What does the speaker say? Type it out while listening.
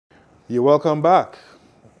You're welcome back.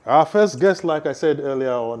 Our first guest, like I said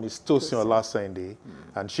earlier on, is Tosin Olaseinde,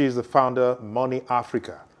 and she's the founder of Money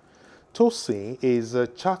Africa. Tosin is a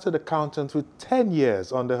chartered accountant with 10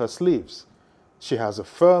 years under her sleeves. She has a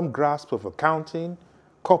firm grasp of accounting,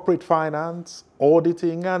 corporate finance,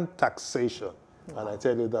 auditing, and taxation. Wow. And I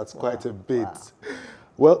tell you, that's quite a bit. Wow.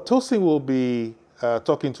 Well, Tosin will be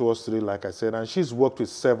talking to us today, like I said, and she's worked with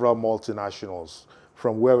several multinationals,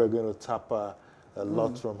 from where we're going to tap a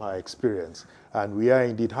lot from her experience. And we are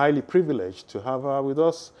indeed highly privileged to have her with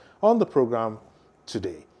us on the program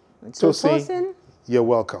today. So Tosin, you're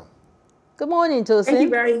welcome. Good morning, Tosin. Thank you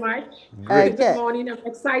very much. Good morning. I'm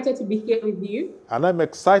excited to be here with you. And I'm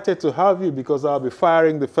excited to have you because I'll be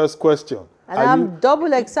firing the first question. And I'm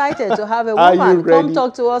double excited to have a woman come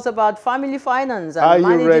talk to us about family finance and managing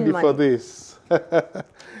money. Are you ready for this?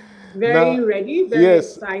 Very ready, very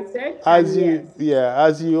excited.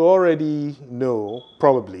 As you already know,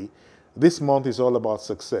 probably, this month is all about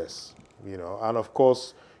success, and of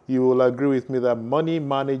course, you will agree with me that money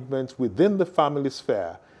management within the family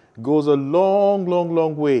sphere goes a long, long,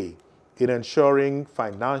 long way in ensuring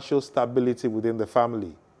financial stability within the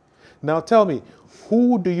family. Now tell me,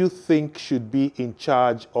 who do you think should be in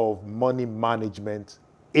charge of money management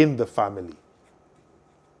in the family?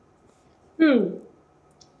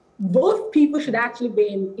 Both people should actually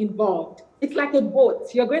be involved. It's like a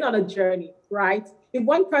boat. You're going on a journey, right? If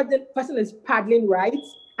one person is paddling right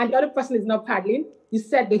and the other person is not paddling, you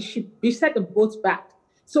set the boat back.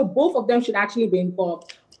 So both of them should actually be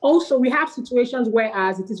involved. Also, we have situations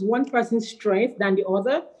whereas it is one person's strength than the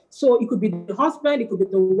other. So it could be the husband, it could be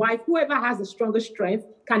the wife, whoever has the strongest strength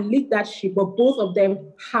can lead that ship, but both of them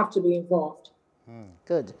have to be involved.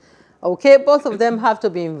 Good. Okay, both of them have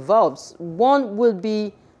to be involved. One will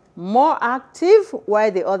be more active,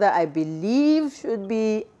 while the other, I believe, should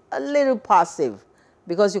be a little passive,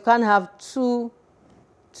 because you can't have two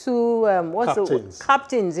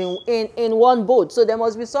captains in one boat. So there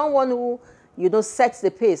must be someone who, sets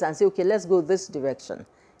the pace and say, okay, let's go this direction.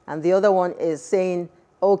 And the other one is saying,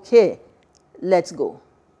 okay, let's go.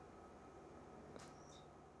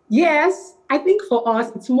 Yes, I think for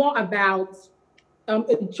us, it's more about a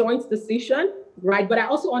joint decision, right? But I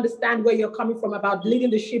also understand where you're coming from about leading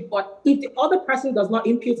the ship. But if the other person does not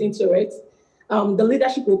impute into it, the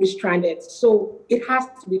leadership will be stranded. So it has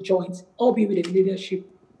to be joint, all be with the leadership.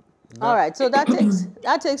 All right. So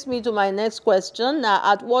that takes me to my next question. Now,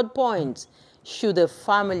 at what point should a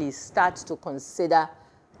family start to consider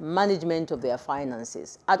management of their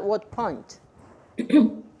finances? At what point?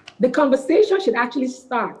 The conversation should actually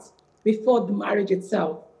start before the marriage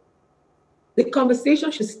itself. The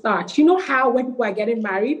conversation should start. You know how when people are getting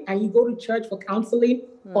married and you go to church for counseling,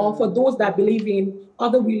 or for those that believe in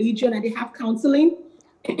other religion and they have counseling,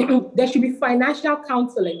 there should be financial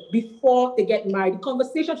counseling before they get married. The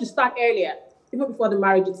conversation should start earlier, even before the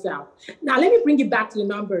marriage itself. Now, let me bring it back to the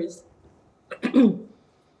numbers.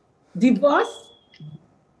 Divorce,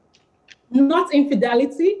 not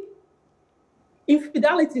infidelity.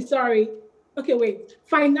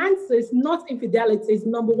 Finances, not infidelity, is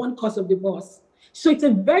number one cause of divorce. So it's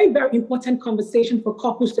a very, very important conversation for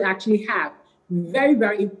couples to actually have. Very,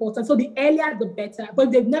 very important. So the earlier, the better. But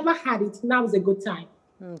if they've never had it, now is a good time.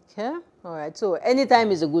 Okay. All right. So any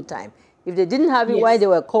time is a good time. If they didn't have it while they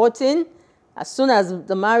were courting, as soon as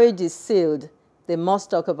the marriage is sealed, they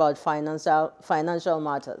must talk about financial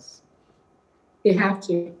matters. They have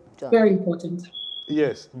to. Very important.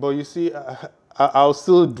 Yes, but you see, I'll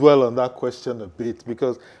still dwell on that question a bit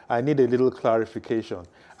because I need a little clarification.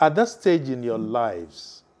 At that stage in your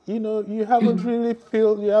lives, you haven't really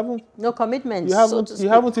no commitment. You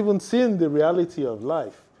haven't even seen the reality of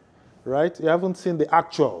life, right? You haven't seen the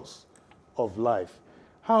actuals of life.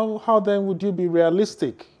 How then would you be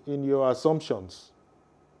realistic in your assumptions?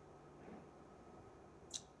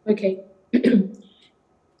 Okay.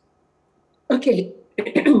 Okay.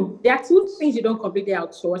 There are two things you don't completely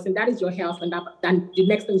outsource, and that is your health, and the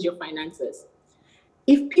next thing is your finances.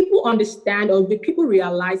 If people understand, or if people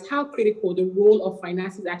realize how critical the role of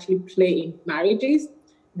finances actually play in marriages,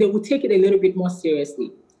 they will take it a little bit more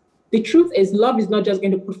seriously. The truth is, love is not just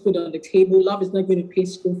going to put food on the table. Love is not going to pay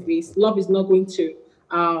school fees. Love is not going to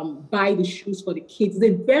buy the shoes for the kids. It's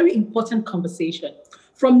a very important conversation.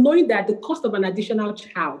 From knowing that the cost of an additional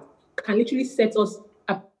child can literally set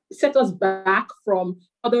us back from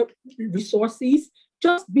other resources,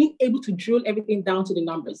 just being able to drill everything down to the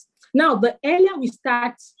numbers. Now, the earlier we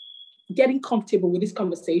start getting comfortable with these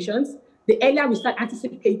conversations, the earlier we start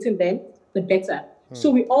anticipating them, the better. So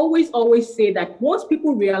we always say that once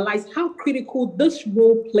people realize how critical this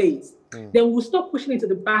role plays, then we'll stop pushing it to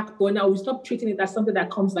the back burner. We'll stop treating it as something that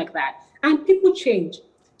comes like that. And people change.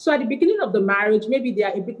 So at the beginning of the marriage, maybe they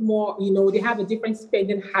are a bit more, they have a different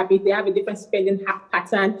spending habit. They have a different spending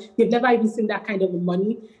pattern. They've never even seen that kind of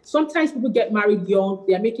money. Sometimes people get married young.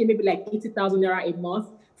 They are making maybe like 80,000 naira a month.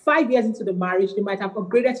 5 years into the marriage, they might have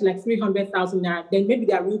upgraded to like 300,000 naira. Then maybe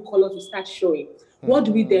their real colors will start showing. What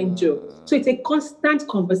do we then do? So it's a constant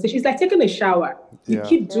conversation. It's like taking a shower. You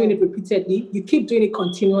keep doing it repeatedly. You keep doing it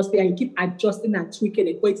continuously, and you keep adjusting and tweaking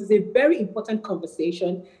it. But it is a very important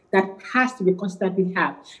conversation that has to be constantly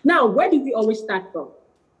had. Now, where do we always start from?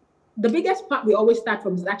 The biggest part we always start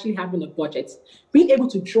from is actually having a budget, being able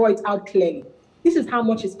to draw it out clearly. This is how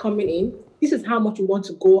much is coming in. This is how much we want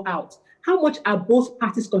to go out. How much are both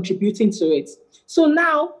parties contributing to it? So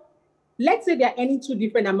now, let's say they're earning two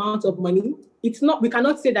different amounts of money. We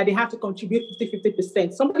cannot say that they have to contribute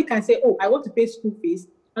 50%. Somebody can say, oh, I want to pay school fees.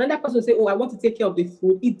 Another person will say, oh, I want to take care of the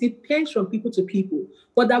food. It depends from people to people.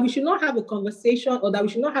 But that we should not have a conversation, or that we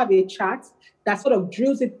should not have a chat that sort of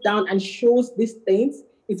drills it down and shows these things,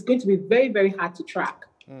 it's going to be very, very hard to track.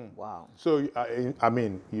 Wow. So, I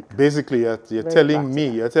mean, basically, you're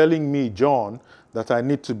telling me, John, that I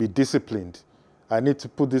need to be disciplined. I need to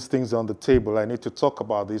put these things on the table. I need to talk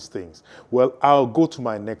about these things. Well, I'll go to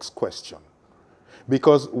my next question.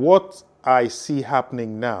 Because what I see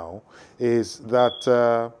happening now is that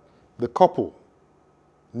the couple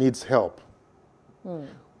needs help.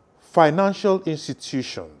 Financial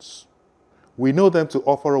institutions, we know them to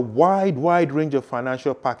offer a wide range of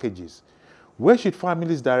financial packages. Where should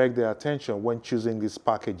families direct their attention when choosing these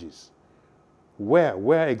packages?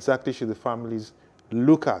 Where exactly should the families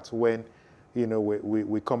look at when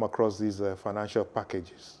we come across these financial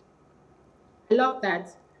packages? I love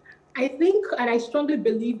that. I think, and I strongly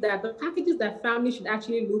believe that the packages that families should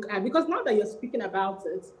actually look at, because now that you're speaking about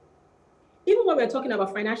it, even when we're talking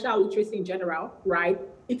about financial literacy in general, right,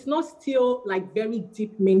 it's not still like very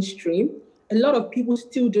deep mainstream. A lot of people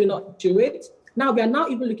still do not do it. Now we are now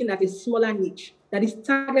even looking at a smaller niche that is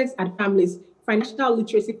targeted at families, financial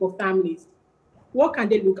literacy for families. What can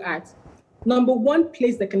they look at? Number one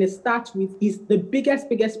place they can start with is the biggest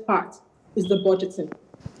part is the budgeting.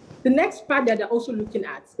 The next part that they're also looking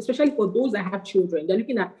at, especially for those that have children, they're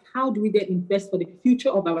looking at how do we then invest for the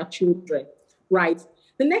future of our children, right?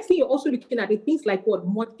 The next thing you're also looking at is things like what?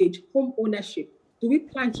 Mortgage, home ownership. Do we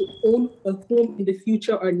plan to own a home in the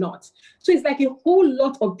future or not? So it's like a whole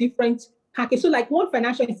lot of different packages. So like one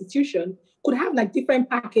financial institution could have like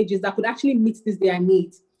different packages that could actually meet their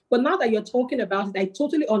needs. But now that you're talking about it, I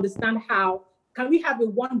totally understand how can we have a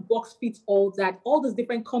one box fits all that all those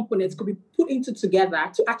different components could be put into together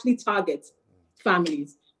to actually target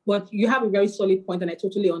families. But you have a very solid point, and I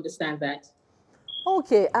totally understand that.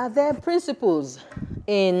 Okay, are there principles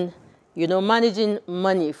in, managing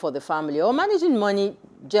money for the family or managing money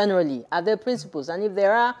generally? Are there principles? And if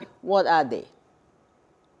there are, what are they?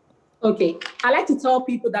 Okay, I like to tell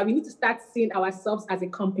people that we need to start seeing ourselves as a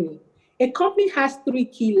company. A company has three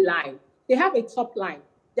key lines. They have a top line.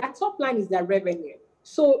 Their top line is their revenue.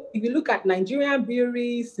 So if you look at Nigerian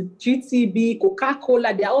breweries, GTB,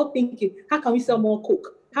 Coca-Cola, they're all thinking, how can we sell more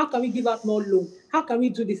Coke? How can we give out more loan? How can we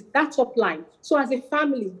do this? That top line. So as a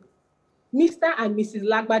family, Mr. and Mrs.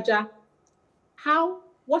 Lagbaja,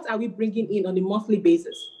 what are we bringing in on a monthly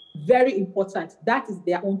basis? Very important. That is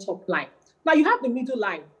their own top line. Now you have the middle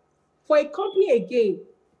line. For a company, again,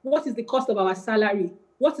 what is the cost of our salary?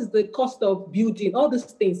 What is the cost of building? All these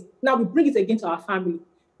things. Now we bring it again to our family.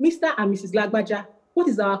 Mr. and Mrs. Lagbaja, what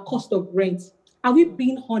is our cost of rent? Are we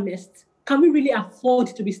being honest? Can we really afford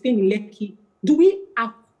to be staying in Lekki?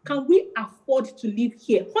 Can we afford to live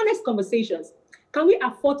here? Honest conversations. Can we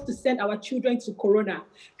afford to send our children to Corona?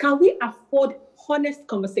 Can we afford honest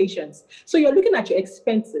conversations? So you're looking at your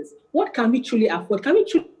expenses. What can we truly afford? Can we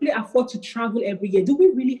truly afford to travel every year? Do we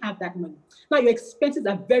really have that money? Now your expenses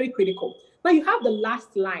are very critical. Now you have the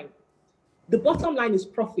last line. The bottom line is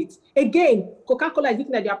profit. Again, Coca-Cola is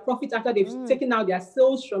looking at their profit after they've taken out their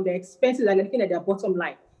sales from their expenses, and they're looking at their bottom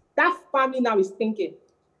line. That family now is thinking,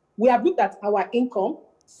 we have looked at our income,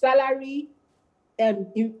 salary,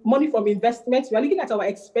 money from investments. We are looking at our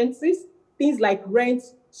expenses, things like rent,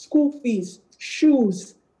 school fees,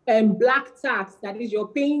 shoes, black tax, that is you're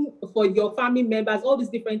paying for your family members, all these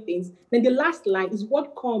different things. Then the last line is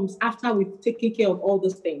what comes after we've taken care of all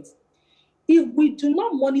those things. If we do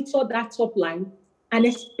not monitor that top line, and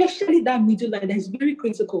especially that middle line, that is very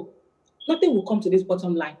critical, nothing will come to this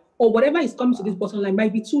bottom line. Or whatever is coming to this bottom line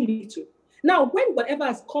might be too little. Now, when whatever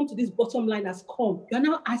has come to this bottom line has come, you're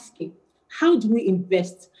now asking, How do we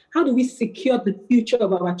invest? How do we secure the future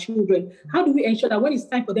of our children? How do we ensure that when it's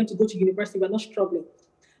time for them to go to university, we're not struggling?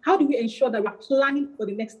 How do we ensure that we're planning for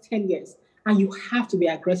the next 10 years? And you have to be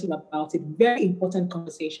aggressive about it. Very important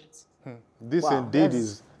conversations. This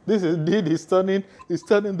indeed is turning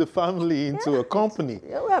the family into a company.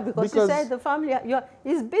 Yeah, because you said the family,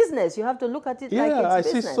 it's business. You have to look at it like it's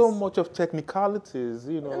business. I see so much of technicalities,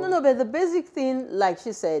 you know. No, but the basic thing, like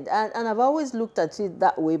she said, and I've always looked at it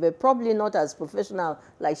that way, but probably not as professional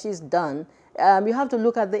like she's done. You have to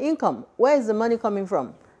look at the income. Where is the money coming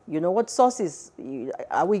from? You know, what sources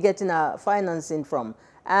are we getting our financing from?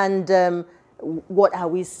 And what are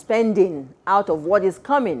we spending out of what is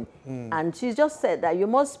coming? And she just said that you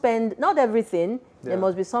must spend, not everything, there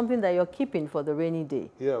must be something that you're keeping for the rainy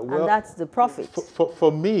day. Yeah, well, and that's the profit.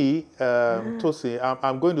 For me, Tosin,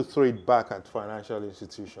 I'm going to throw it back at financial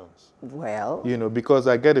institutions. Well, you know, because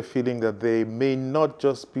I get a feeling that they may not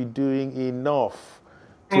just be doing enough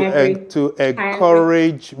to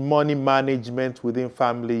encourage money management within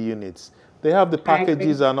family units. They have the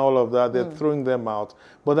packages and all of that. They're throwing them out.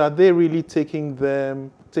 But are they really taking the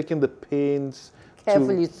pains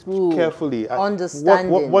carefully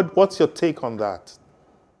understanding? What's your take on that?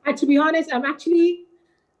 And to be honest, I'm actually,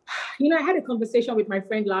 you know, I had a conversation with my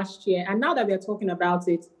friend last year, and now that we're talking about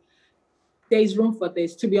it, there is room for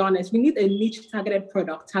this. To be honest, we need a niche targeted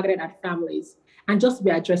product targeted at families, and just to be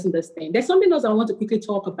addressing this thing. There's something else I want to quickly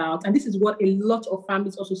talk about, and this is what a lot of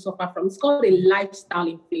families also suffer from. It's called a lifestyle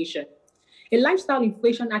inflation. A lifestyle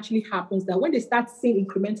inflation actually happens that when they start seeing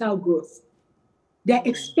incremental growth, their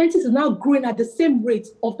expenses are now growing at the same rate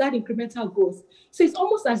of that incremental growth. So it's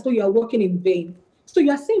almost as though you are working in vain. So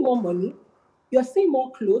you are seeing more money, you are seeing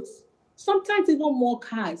more clothes, sometimes even more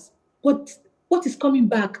cars, but what is coming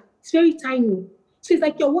back? It's very tiny. So it's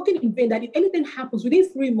like you're working in vain, that if anything happens within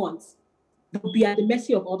 3 months, they'll be at the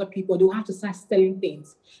mercy of other people. They'll have to start selling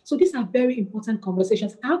things. So these are very important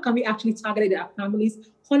conversations. How can we actually target our families?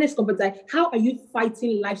 Honest conversations. How are you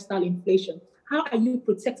fighting lifestyle inflation? How are you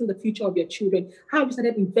protecting the future of your children? How have you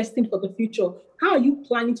started investing for the future? How are you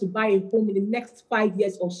planning to buy a home in the next 5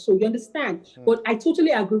 years or so? You understand? But I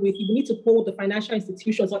totally agree with you. We need to hold the financial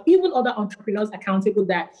institutions or even other entrepreneurs accountable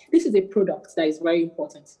that this is a product that is very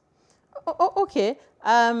important. Okay.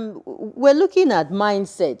 We're looking at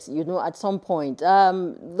mindset, you know, at some point.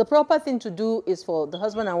 The proper thing to do is for the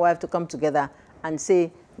husband and wife to come together and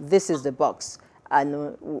say, this is the box.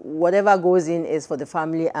 And whatever goes in is for the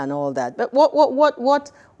family and all that. But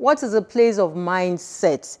what is the place of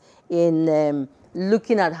mindset in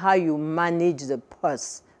looking at how you manage the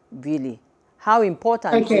purse, really? How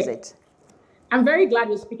important is it? I'm very glad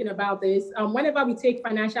you're speaking about this. Whenever we take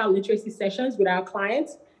financial literacy sessions with our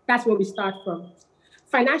clients, that's where we start from.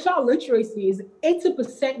 Financial literacy is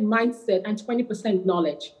 80% mindset and 20%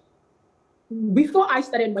 knowledge. Before I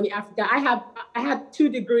started Money Africa, I had 2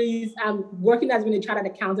 degrees, working as being a chartered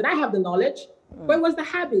accountant. I have the knowledge, but it was the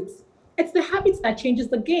habits. It's the habits that changes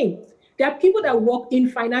the game. There are people that work in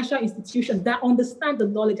financial institutions that understand the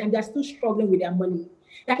knowledge and they're still struggling with their money.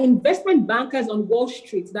 There are investment bankers on Wall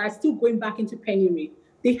Street that are still going back into penury.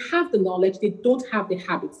 They have the knowledge, they don't have the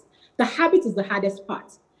habits. The habit is the hardest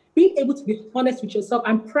part. Being able to be honest with yourself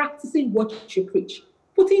and practicing what you preach.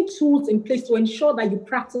 Putting tools in place to ensure that you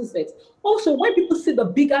practice it. Also, when people see the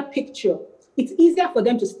bigger picture, it's easier for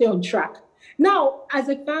them to stay on track. Now, as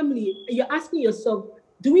a family, you're asking yourself,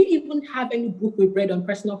 do we even have any book we've read on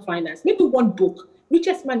personal finance? Maybe one book,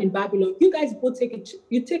 Richest Man in Babylon. You guys both take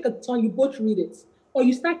a turn, you both read it. Or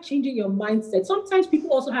you start changing your mindset. Sometimes people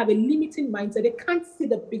also have a limiting mindset. They can't see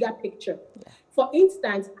the bigger picture. Yeah. For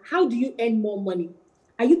instance, how do you earn more money?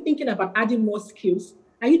 Are you thinking about adding more skills?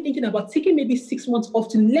 Are you thinking about taking maybe 6 months off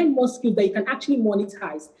to learn more skills that you can actually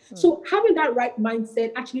monetize? So having that right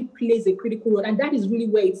mindset actually plays a critical role, and that is really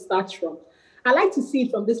where it starts from. I like to see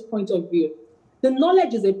it from this point of view. The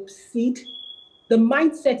knowledge is a seed. The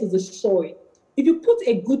mindset is a soil. If you put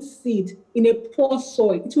a good seed in a poor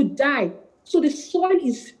soil, it will die. So the soil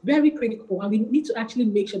is very critical, and we need to actually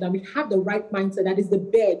make sure that we have the right mindset that is the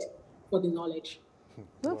bed for the knowledge.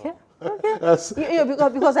 Okay. Okay.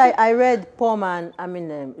 Because I read Poor Man,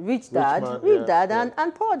 Rich Dad,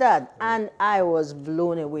 and Poor Dad, and I was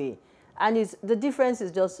blown away. And the difference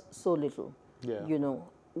is just so little. Yeah. You know,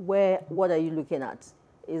 what are you looking at?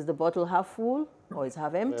 Is the bottle half full or is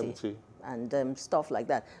half empty? And stuff like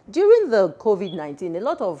that. During the COVID-19, a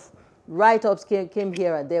lot of write-ups came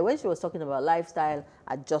here and there when she was talking about lifestyle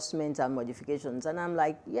adjustments and modifications. And I'm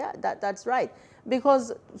like, yeah, that's right.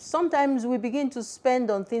 Because sometimes we begin to spend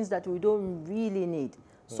on things that we don't really need.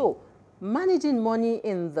 So managing money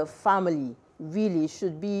in the family really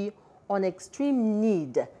should be on extreme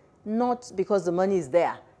need not because the money is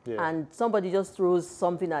there. Yeah. And somebody just throws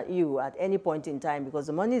something at you at any point in time because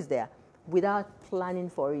the money is there, without planning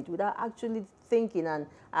for it, without actually thinking and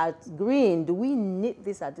agreeing, do we need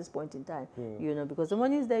this at this point in time? You know, because the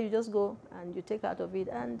money is there, you just go and you take out of it,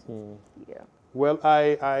 and yeah. Well,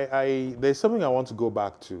 there's something I want to go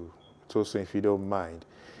back to, Tosin, if you don't mind.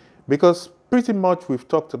 Because pretty much we've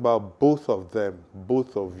talked about both of them,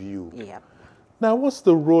 both of you. Yeah. Now, what's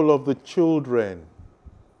the role of the children?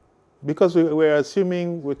 Because we're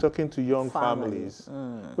assuming we're talking to young families.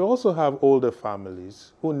 We also have older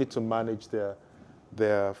families who need to manage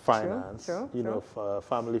their finance,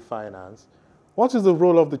 family finance. What is the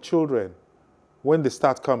role of the children when they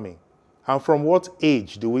start coming? And from what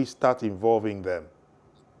age do we start involving them?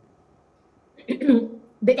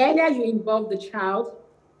 The earlier you involve the child,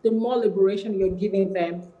 the more liberation you're giving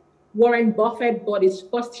them. Warren Buffett bought his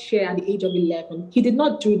first share at the age of 11. He did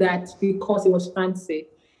not do that because it was fancy.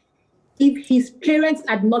 If his parents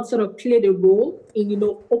had not sort of played a role in,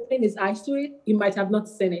 opening his eyes to it, he might have not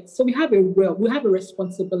seen it. So we have a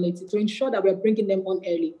responsibility to ensure that we're bringing them on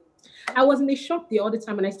early. I was in a shop the other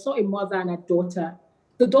time and I saw a mother and a daughter.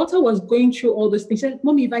 The daughter was going through all those things. She said,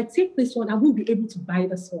 Mommy, if I take this one, I won't be able to buy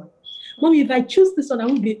this one. Mommy, if I choose this one,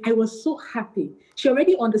 I was so happy. She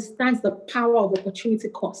already understands the power of opportunity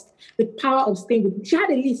cost, the power of staying with, she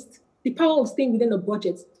had a list, the power of staying within a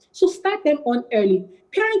budget. So start them on early.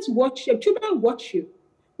 Parents watch you, children watch you.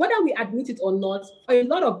 Whether we admit it or not, for a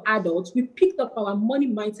lot of adults, we picked up our money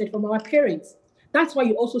mindset from our parents. That's why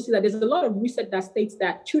you also see that there's a lot of research that states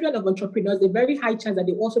that children of entrepreneurs, there's a very high chance that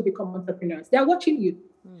they also become entrepreneurs. They're watching you.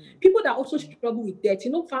 People that also struggle with debt,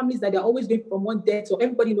 families that they're always going from one debt, so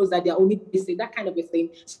everybody knows that they're only busy, that kind of a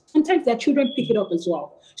thing. Sometimes their children pick it up as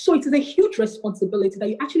well. So it is a huge responsibility that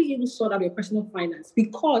you actually even sort out your personal finance,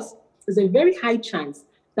 because there's a very high chance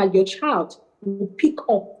that your child will pick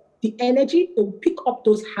up the energy, will pick up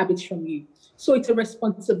those habits from you. So it's a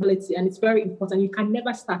responsibility and it's very important. You can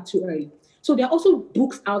never start too early. So there are also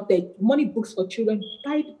books out there, money books for children,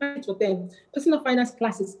 buy it for them, personal finance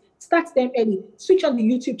classes, start them early, switch on the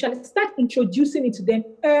YouTube channel, start introducing it to them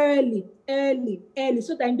early,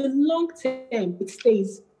 so that in the long term, it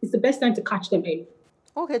stays. It's the best time to catch them early.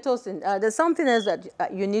 Okay, Tosin, there's something else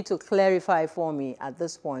that you need to clarify for me at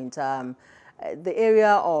this point. The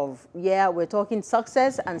area of, we're talking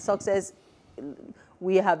success, and success,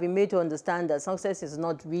 we have been made to understand that success is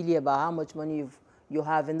not really about how much money you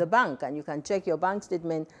have in the bank, and you can check your bank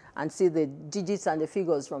statement and see the digits and the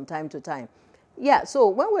figures from time to time. Yeah, so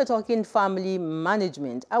when we're talking family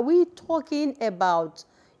management, are we talking about,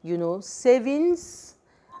 savings?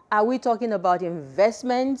 Are we talking about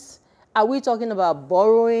investments? Are we talking about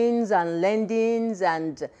borrowings and lendings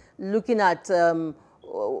and looking at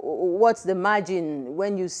what's the margin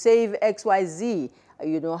when you save XYZ?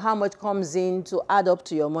 How much comes in to add up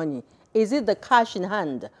to your money? Is it the cash in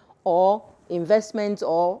hand or investments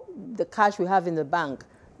or the cash we have in the bank?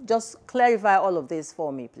 Just clarify all of this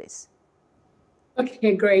for me, please.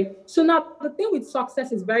 Okay, great. So now the thing with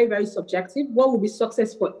success is very, very subjective. What will be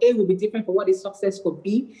success for A will be different from what is success for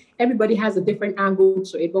B. Everybody has a different angle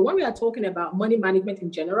to it. But when we are talking about money management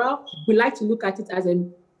in general, we like to look at it as a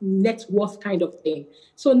net worth kind of thing.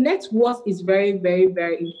 So net worth is very, very,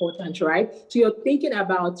 very important, right? So you're thinking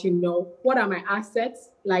about, what are my assets?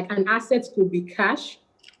 Like an asset could be cash,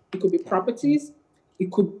 it could be properties,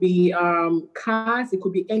 it could be cars, it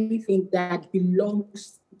could be anything that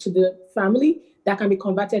belongs to the family that can be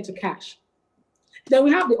converted to cash. Then we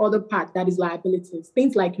have the other part that is liabilities,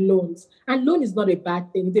 things like loans. And loan is not a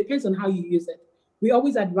bad thing. It depends on how you use it. We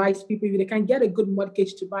always advise people, if they can get a good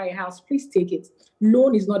mortgage to buy a house, please take it.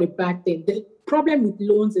 Loan is not a bad thing. The problem with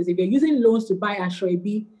loans is if you're using loans to buy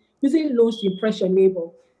Ashwebi, using loans to impress your neighbor,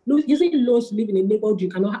 using loans to live in a neighborhood you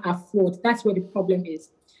cannot afford, that's where the problem is.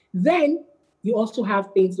 Then you also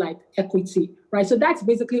have things like equity, right? So that's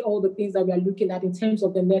basically all the things that we are looking at in terms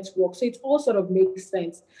of the network. So it all sort of makes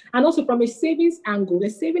sense. And also from a savings angle,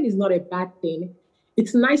 the saving is not a bad thing.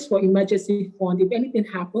 It's nice for emergency fund. If anything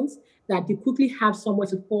happens, that you quickly have somewhere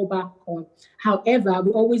to fall back on. However,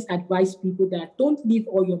 we always advise people that don't leave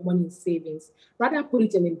all your money in savings. Rather put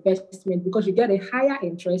it in investment, because you get a higher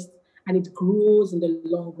interest and it grows in the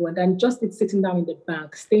long run than just it sitting down in the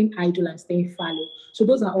bank, staying idle and staying fallow. So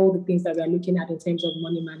those are all the things that we are looking at in terms of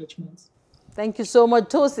money management. Thank you so much,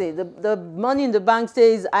 Tosi. The money in the bank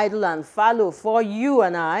stays idle and fallow for you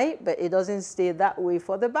and I, but it doesn't stay that way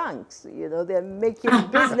for the banks. They're making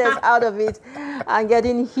business out of it and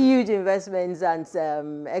getting huge investments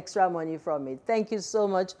and extra money from it. Thank you so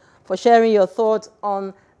much for sharing your thoughts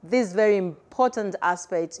on this very important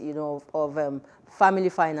aspect, of family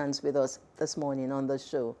finance with us this morning on the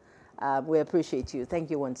show. We appreciate you. Thank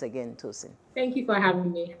you once again, Tosin. Thank you for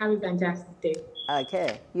having me. Have a fantastic day.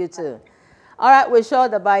 Okay, you too. All right, we're sure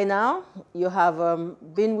that by now you have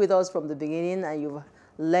been with us from the beginning and you've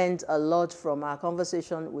learned a lot from our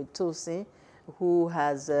conversation with Tosin, who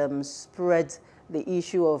has spread the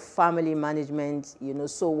issue of family management,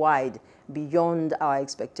 so wide beyond our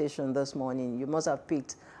expectation this morning. You must have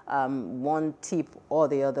picked one tip or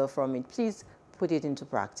the other from it. Please put it into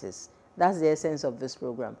practice. That's the essence of this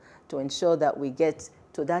program, to ensure that we get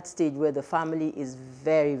to that stage where the family is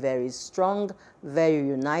very, very strong, very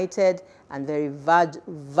united, and very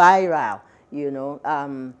viral,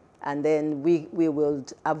 and then we will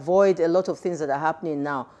avoid a lot of things that are happening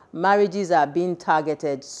now. Marriages are being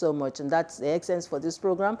targeted so much, and that's the essence for this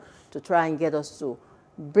program, to try and get us to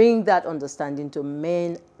bring that understanding to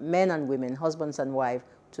men and women, husbands and wives,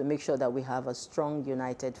 to make sure that we have a strong,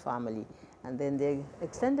 united family. And then the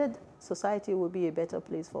extended society will be a better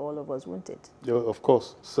place for all of us, won't it? Yeah, of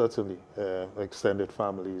course, certainly. Extended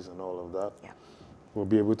families and all of that. Yeah. We'll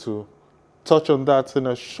be able to touch on that in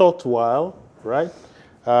a short while, right?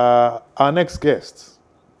 Our next guest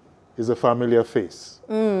is a familiar face.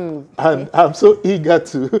 And I'm so eager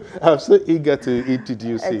to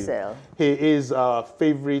introduce him. He is our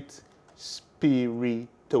favorite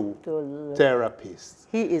spiritual therapist.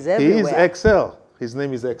 He is everywhere. He is Excel. His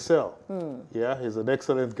name is Excel. Yeah, he's an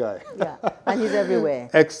excellent guy. Yeah, and he's everywhere.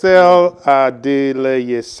 Excel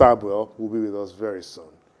Adeleye Samuel will be with us very soon.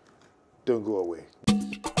 Don't go away.